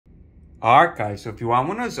Alright guys, so if you want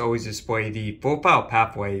Windows to always display the full file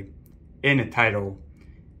pathway in the title,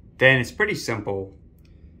 then it's pretty simple.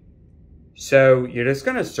 So you're just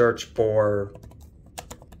going to search for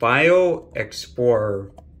File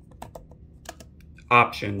Explorer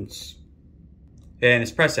Options and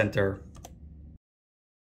just press enter.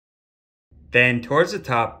 Then towards the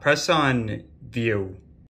top, press on View.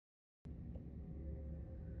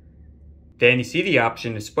 Then you see the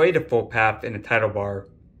option Display the full path in the title bar.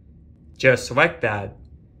 Just select that.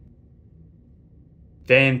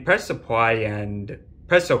 Then press Apply and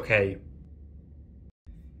press OK.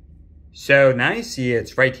 So now you see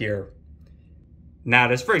it's right here. Now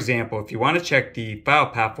just for example, if you want to check the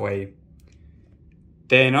file pathway,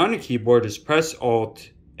 then on the keyboard just press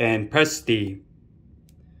Alt and press D.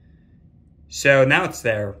 So now it's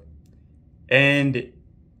there. And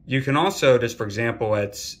you can also, just for example,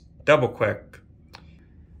 let's double click.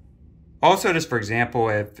 Also, just for example,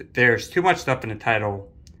 if there's too much stuff in the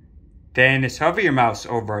title, then just hover your mouse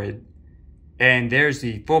over it, and there's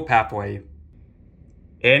the full pathway.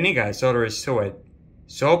 And you guys, all there is to it.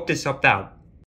 So hope this helped out.